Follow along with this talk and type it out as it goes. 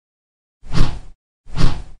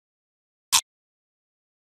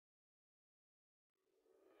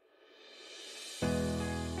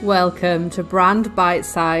Welcome to Brand Bite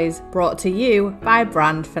Size, brought to you by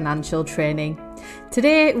Brand Financial Training.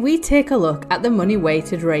 Today we take a look at the money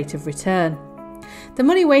weighted rate of return. The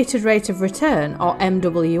money weighted rate of return, or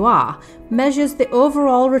MWRR, measures the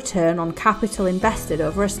overall return on capital invested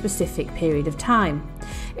over a specific period of time.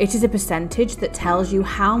 It is a percentage that tells you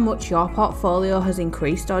how much your portfolio has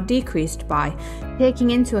increased or decreased by taking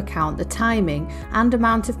into account the timing and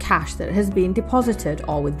amount of cash that has been deposited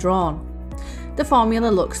or withdrawn. The formula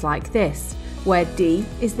looks like this, where D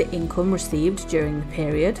is the income received during the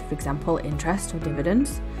period, for example interest or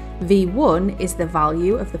dividends. V1 is the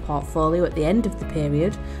value of the portfolio at the end of the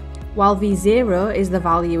period, while V0 is the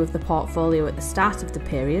value of the portfolio at the start of the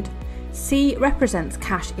period. C represents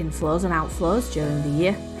cash inflows and outflows during the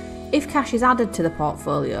year. If cash is added to the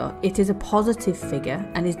portfolio, it is a positive figure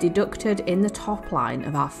and is deducted in the top line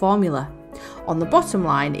of our formula. On the bottom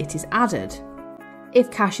line, it is added. If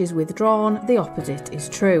cash is withdrawn, the opposite is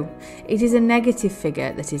true. It is a negative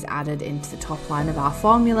figure that is added into the top line of our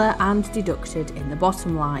formula and deducted in the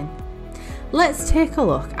bottom line. Let's take a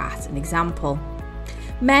look at an example.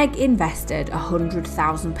 Meg invested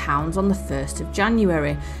 £100,000 on the 1st of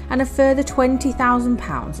January and a further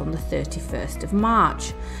 £20,000 on the 31st of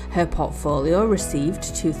March. Her portfolio received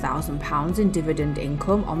 £2,000 in dividend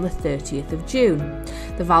income on the 30th of June.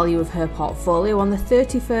 The value of her portfolio on the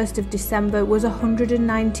 31st of December was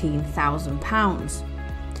 £119,000.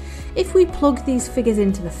 If we plug these figures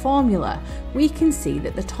into the formula, we can see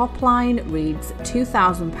that the top line reads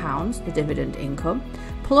 £2,000, the dividend income,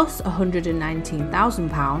 plus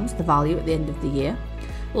 £119,000, the value at the end of the year,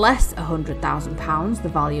 less £100,000, the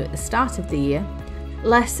value at the start of the year,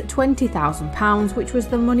 less £20,000, which was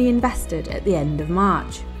the money invested at the end of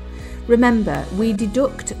March. Remember, we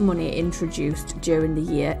deduct money introduced during the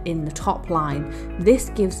year in the top line. This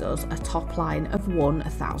gives us a top line of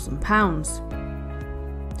 £1,000.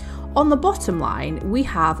 On the bottom line, we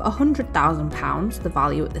have £100,000, the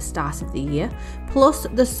value at the start of the year, plus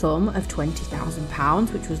the sum of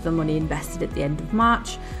 £20,000, which was the money invested at the end of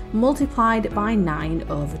March, multiplied by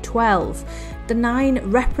 9/12. The 9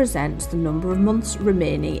 represents the number of months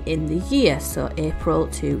remaining in the year, so April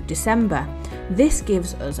to December. This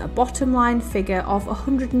gives us a bottom line figure of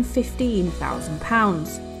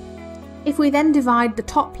 £115,000. If we then divide the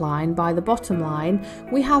top line by the bottom line,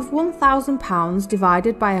 we have £1,000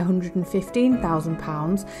 divided by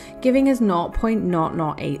 £115,000, giving us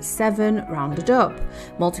 0.0087 rounded up.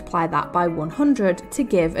 Multiply that by 100 to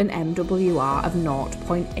give an MWR of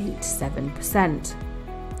 0.87%.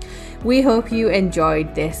 We hope you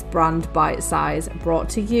enjoyed this Brand Bite Size, brought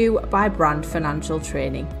to you by Brand Financial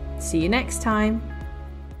Training. See you next time.